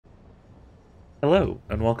Hello,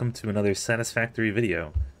 and welcome to another Satisfactory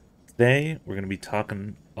video. Today, we're going to be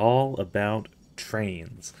talking all about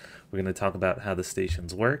trains. We're going to talk about how the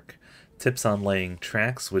stations work, tips on laying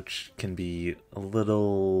tracks, which can be a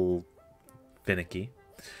little finicky,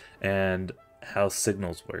 and how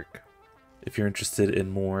signals work. If you're interested in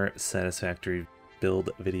more Satisfactory build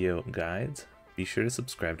video guides, be sure to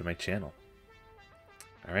subscribe to my channel.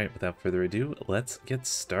 Alright, without further ado, let's get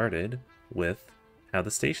started with how the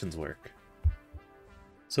stations work.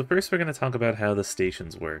 So first we're going to talk about how the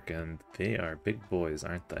stations work, and they are big boys,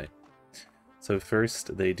 aren't they? So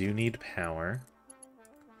first, they do need power,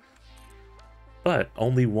 but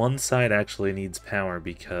only one side actually needs power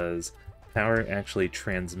because power actually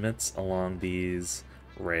transmits along these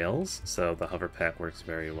rails, so the hover pack works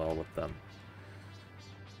very well with them.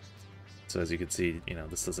 So as you can see,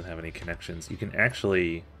 this doesn't have any connections. You can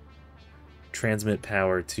actually transmit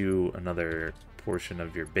power to another portion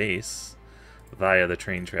of your base via the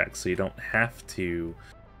train tracks, so you don't have to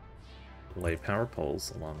lay power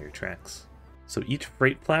poles along your tracks. So each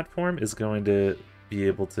freight platform is going to be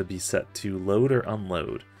able to be set to load or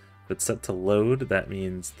unload. If it's set to load, that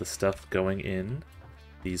means the stuff going in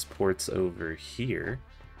these ports over here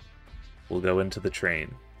will go into the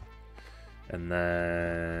train. And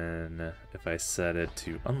then if I set it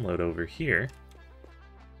to unload over here,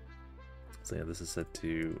 so yeah, this is set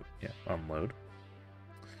to unload.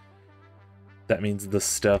 That means the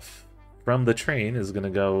stuff from the train is going to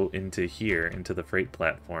go into here, into the freight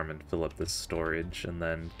platform, and fill up this storage, and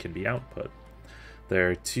then can be output. There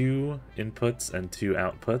are 2 inputs and 2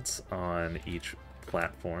 outputs on each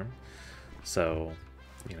platform, so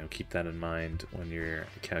keep that in mind when you're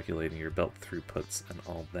calculating your belt throughputs and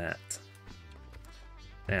all that.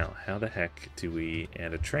 Now, how the heck do we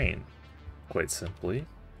add a train? Quite simply,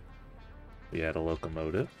 we add a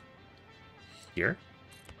locomotive here.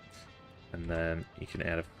 And then you can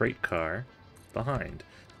add a freight car behind.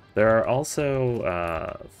 There are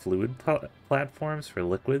also fluid platforms for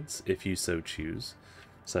liquids if you so choose.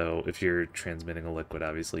 So if you're transmitting a liquid,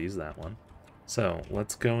 obviously use that one. So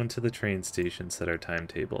let's go into the train station, set our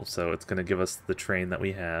timetable. So it's going to give us the train that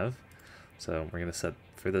we have. So we're going to set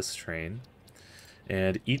for this train.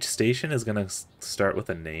 And each station is going to start with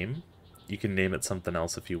a name. You can name it something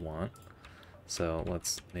else if you want. So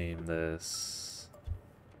let's name this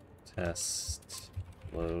test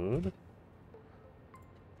load.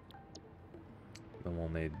 Then we'll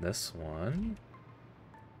name this one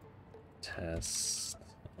test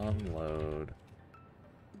unload.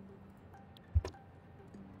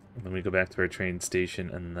 And then we go back to our train station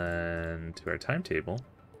and then to our timetable.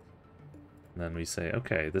 And then we say,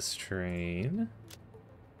 okay, this train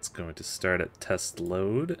is going to start at test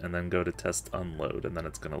load and then go to test unload, and then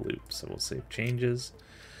it's going to loop. So we'll save changes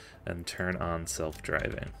and turn on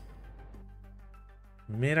self-driving.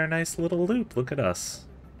 Made our nice little loop. Look at us.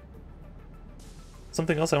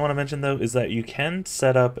 Something else I want to mention though is that you can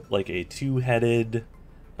set up like a 2-headed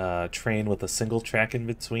train with a single track in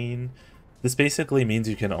between. This basically means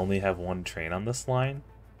you can only have one train on this line,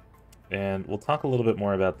 and we'll talk a little bit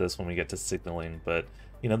more about this when we get to signaling, but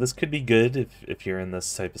this could be good if you're in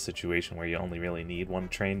this type of situation where you only really need one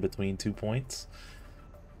train between 2 points.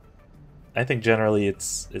 I think generally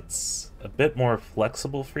it's a bit more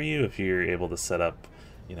flexible for you if you're able to set up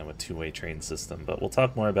a 2-way train system, but we'll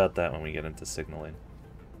talk more about that when we get into signaling.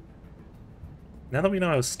 Now that we know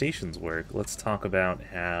how stations work, let's talk about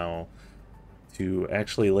how to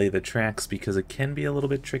actually lay the tracks, because it can be a little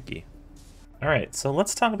bit tricky. Alright, so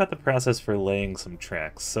let's talk about the process for laying some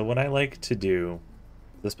tracks. So what I like to do,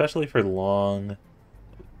 especially for long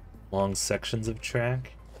sections of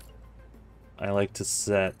track, I like to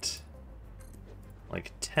set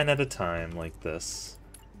like 10 at a time like this.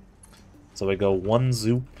 So I go one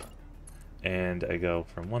zoop, and I go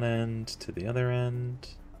from one end to the other end.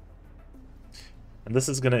 And this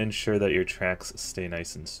is going to ensure that your tracks stay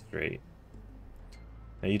nice and straight.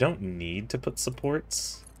 Now you don't need to put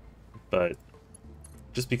supports, but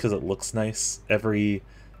just because it looks nice, every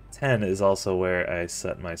 10 is also where I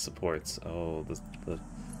set my supports. Oh,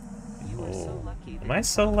 am I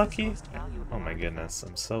so lucky? Oh my goodness,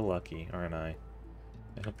 I'm so lucky, aren't I?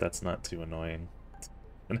 I hope that's not too annoying.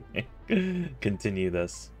 Continue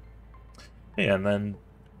this. Yeah, and then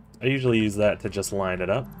I usually use that to just line it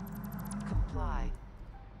up. Comply.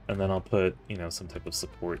 And then I'll put, some type of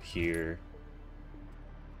support here.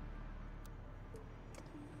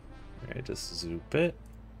 Alright, just zoop it.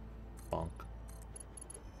 Bonk.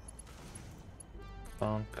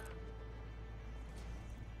 Bonk.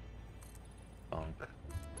 Bonk.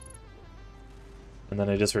 And then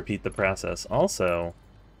I just repeat the process. Also,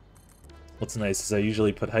 what's nice is I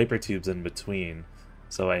usually put hypertubes in between.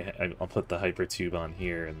 So I'll put the hypertube on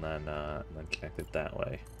here and then connect it that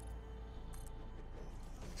way.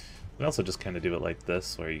 You can also just kind of do it like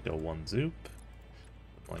this, where you go one zoop,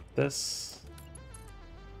 like this,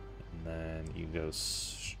 and then you go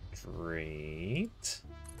straight.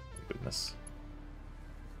 Oh, goodness.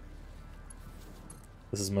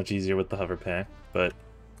 This is much easier with the hover pack, but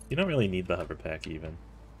you don't really need the hover pack even.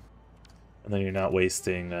 And then you're not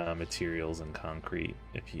wasting materials and concrete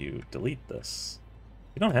if you delete this.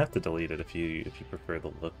 You don't have to delete it if you prefer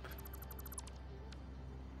the look.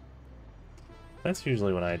 That's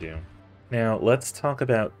usually what I do. Now, let's talk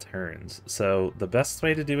about turns. So, the best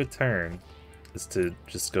way to do a turn is to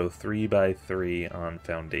just go 3 by 3 on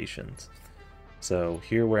foundations. So,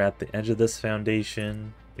 here we're at the edge of this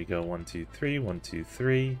foundation. We go 1, 2, 3, 1, 2,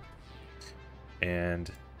 3.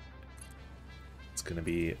 And it's going to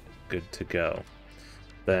be good to go.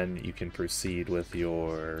 Then you can proceed with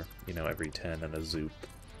your, every 10 and a zoop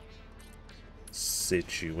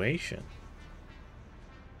situation.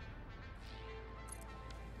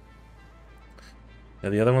 Now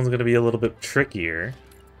the other one's going to be a little bit trickier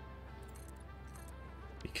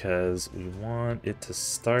because we want it to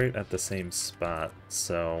start at the same spot.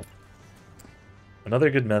 So another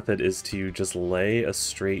good method is to just lay a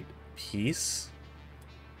straight piece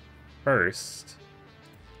first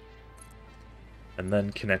and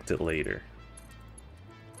then connect it later.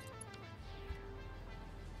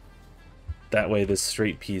 That way this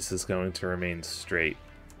straight piece is going to remain straight.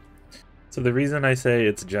 So the reason I say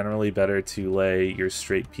it's generally better to lay your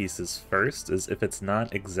straight pieces first is if it's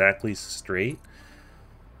not exactly straight,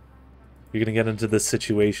 you're going to get into this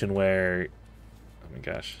situation where, oh my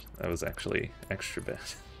gosh, that was actually extra bad.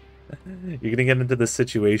 You're going to get into this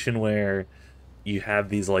situation where you have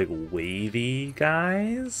these like wavy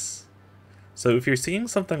guys. So if you're seeing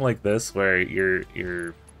something like this where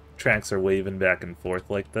your tracks are waving back and forth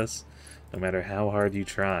like this, no matter how hard you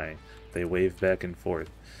try, they wave back and forth.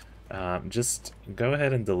 Just go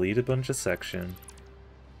ahead and delete a bunch of section,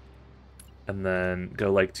 and then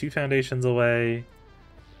go like 2 foundations away,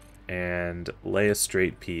 and lay a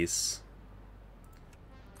straight piece.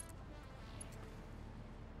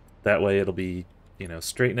 That way it'll be,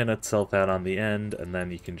 straightening itself out on the end, and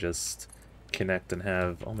then you can just connect and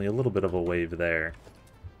have only a little bit of a wave there.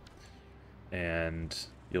 And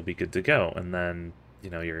you'll be good to go. And then,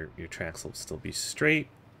 your tracks will still be straight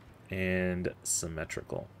and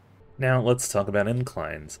symmetrical. Now let's talk about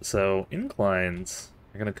inclines. So inclines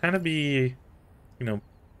are going to kind of be,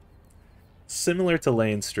 similar to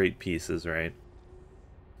laying straight pieces, right?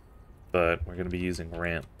 But we're going to be using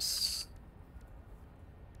ramps.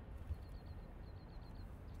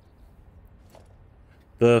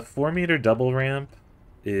 The 4-meter double ramp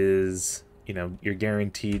is, you're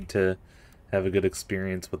guaranteed to have a good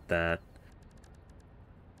experience with that.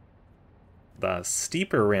 The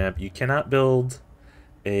steeper ramp, you cannot build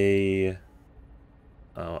a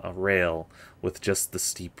rail with just the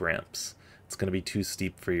steep ramps. It's going to be too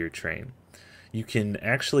steep for your train. You can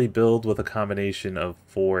actually build with a combination of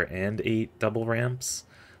 4 and 8 double ramps,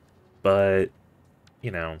 but,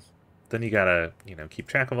 then you gotta, keep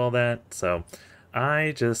track of all that. So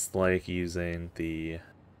I just like using the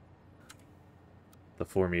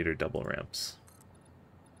 4-meter double ramps.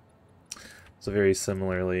 So very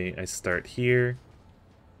similarly, I start here.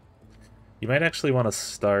 You might actually want to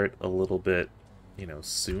start a little bit,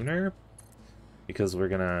 sooner, because we're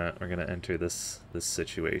gonna enter this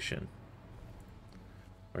situation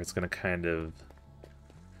where it's gonna kind of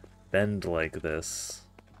bend like this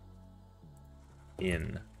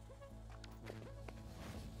in.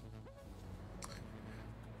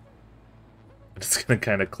 It's gonna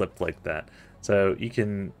kind of clip like that. So you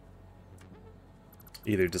can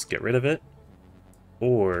either just get rid of it,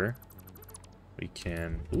 or we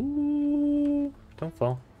can, ooh, don't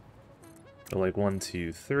fall. Go like 1,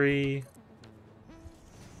 2, 3.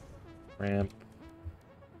 Ramp.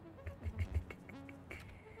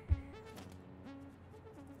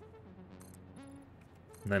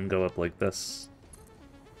 And then go up like this.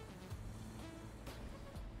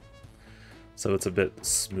 So it's a bit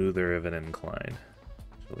smoother of an incline.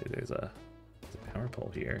 Actually, there's a power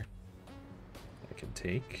pole here I can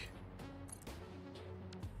take.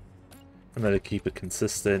 And then to keep it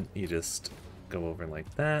consistent, you just go over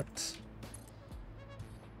like that.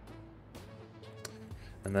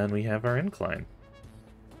 And then we have our incline.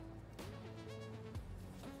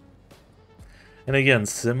 And again,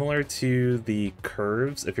 similar to the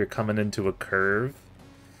curves, if you're coming into a curve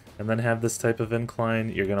and then have this type of incline,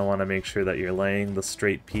 you're going to want to make sure that you're laying the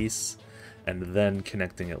straight piece and then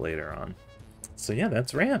connecting it later on. So yeah,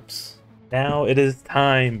 that's ramps. Now it is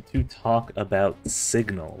time to talk about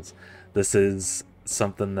signals. This is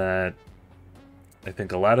something that I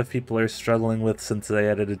think a lot of people are struggling with since they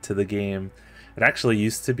added it to the game. It actually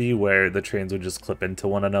used to be where the trains would just clip into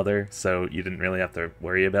one another, so you didn't really have to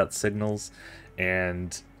worry about signals.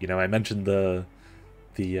 And I mentioned the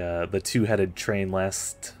two-headed train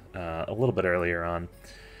last a little bit earlier on,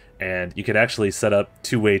 and you could actually set up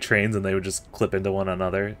two-way trains and they would just clip into one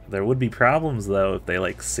another. There would be problems though if they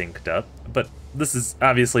like synced up, but this is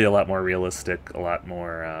obviously a lot more realistic, a lot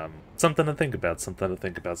more something to think about, something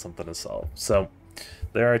to solve. So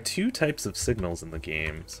there are two types of signals in the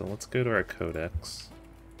game. So let's go to our codex,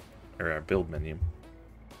 or our build menu.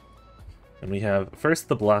 And we have first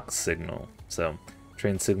the block signal. So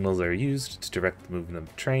train signals are used to direct the movement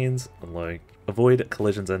of trains, avoid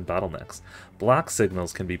collisions and bottlenecks. Block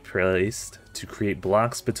signals can be placed to create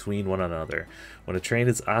blocks between one another. When a train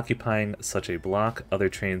is occupying such a block, other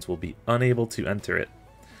trains will be unable to enter it.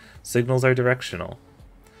 Signals are directional,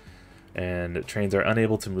 and trains are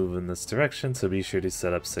unable to move in this direction, so be sure to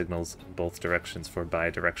set up signals in both directions for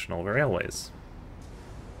bi-directional railways.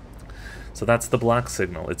 So that's the block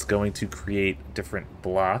signal. It's going to create different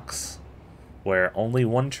blocks where only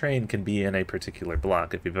one train can be in a particular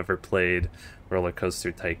block. If you've ever played Roller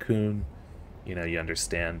Coaster Tycoon, you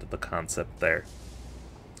understand the concept there.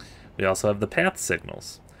 We also have the path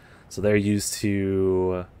signals. So they're used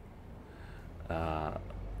to...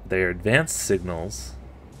 they're advanced signals,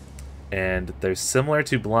 and they're similar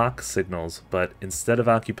to block signals, but instead of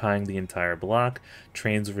occupying the entire block,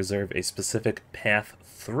 trains reserve a specific path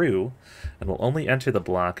through and will only enter the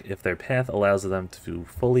block if their path allows them to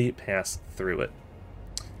fully pass through it.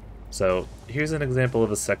 So here's an example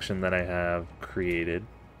of a section that I have created,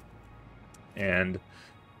 and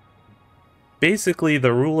basically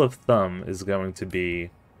the rule of thumb is going to be,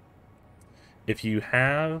 if you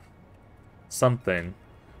have something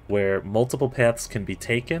where multiple paths can be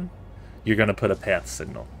taken, you're going to put a path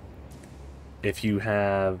signal. If you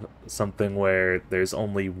have something where there's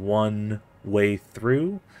only one way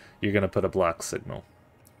through, you're going to put a block signal.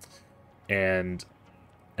 And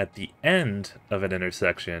at the end of an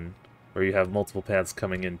intersection, where you have multiple paths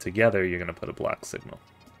coming in together, you're going to put a block signal.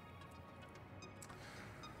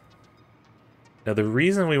 Now the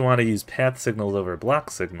reason we want to use path signals over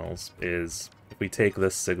block signals is, if we take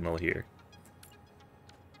this signal here,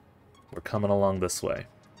 we're coming along this way.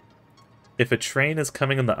 If a train is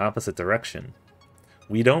coming in the opposite direction,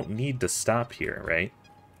 we don't need to stop here, right?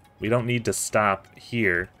 We don't need to stop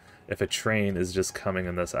here if a train is just coming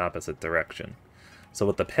in this opposite direction. So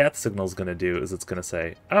what the path signal is going to do is it's going to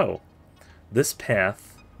say, oh, this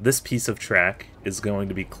path, this piece of track is going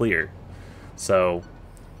to be clear, so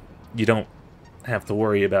you don't have to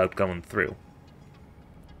worry about going through.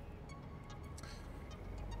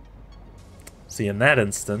 See, in that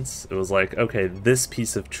instance, it was like, okay, this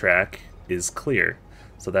piece of track is clear,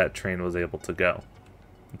 so that train was able to go.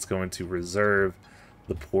 It's going to reserve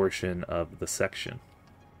the portion of the section.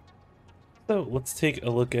 So let's take a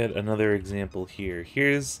look at another example here.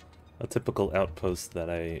 Here's a typical outpost that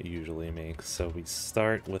I usually make. So we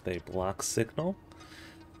start with a block signal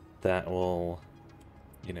that will,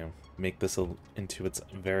 make this into its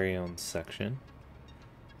very own section.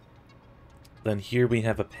 Then here we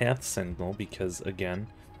have a path signal because, again,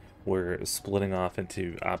 we're splitting off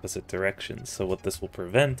into opposite directions. So what this will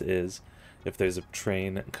prevent is, if there's a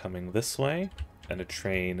train coming this way and a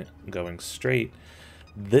train going straight,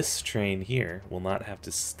 this train here will not have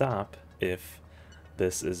to stop if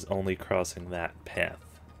this is only crossing that path.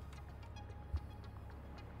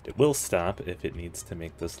 It will stop if it needs to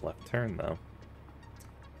make this left turn, though.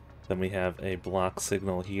 Then we have a block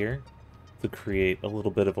signal here to create a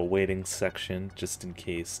little bit of a waiting section just in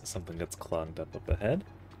case something gets clogged up ahead.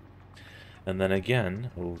 And then again,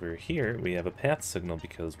 over here, we have a path signal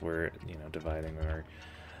because we're, dividing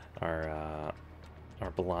our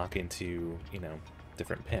block into,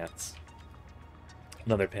 different paths.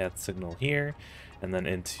 Another path signal here, and then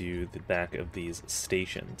into the back of these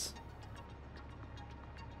stations.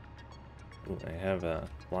 Ooh, I have a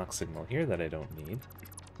block signal here that I don't need.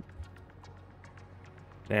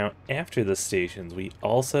 Now, after the stations, we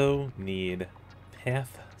also need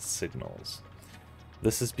path signals.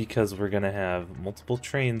 This is because we're going to have multiple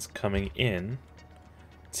trains coming in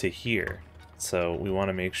to here. So we want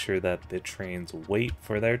to make sure that the trains wait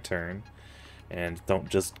for their turn and don't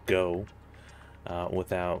just go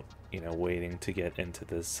without, waiting to get into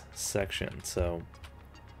this section. So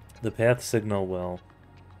the path signal will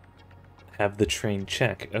have the train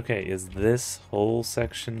check, okay, is this whole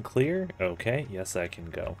section clear? Okay, yes, I can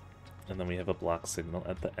go. And then we have a block signal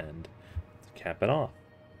at the end to cap it off.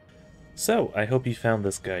 So, I hope you found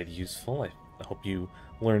this guide useful. I hope you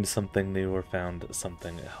learned something new or found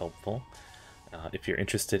something helpful. If you're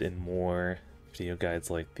interested in more video guides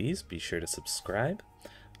like these, be sure to subscribe.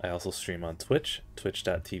 I also stream on Twitch,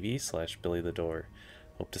 twitch.tv/BillyTheDoor.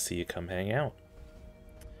 Hope to see you come hang out.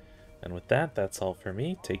 And with that, that's all for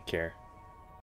me. Take care.